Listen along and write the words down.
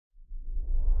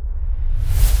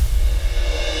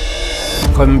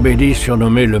Prem Bedi,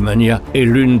 surnommé le Magnat, est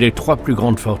l'une des 3 plus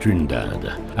grandes fortunes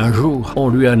d'Inde. Un jour, on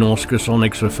lui annonce que son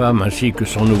ex-femme ainsi que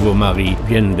son nouveau mari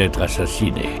viennent d'être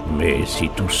assassinés. Mais si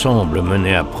tout semble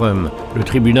mener à Prem, le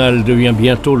tribunal devient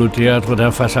bientôt le théâtre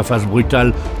d'un face-à-face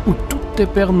brutal où tout est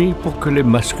permis pour que les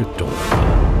masques tombent.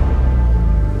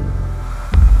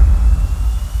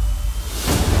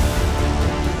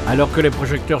 Alors que les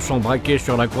projecteurs sont braqués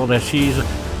sur la cour d'assises,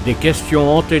 des questions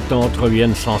entêtantes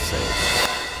reviennent sans cesse.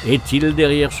 Est-il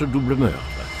derrière ce double meurtre?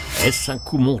 Est-ce un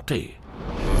coup monté?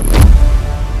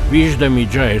 Vish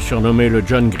Dhamija est surnommé le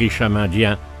John Grisham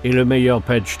indien et le meilleur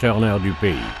page turner du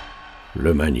pays.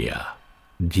 Le Magnat,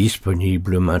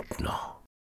 disponible maintenant.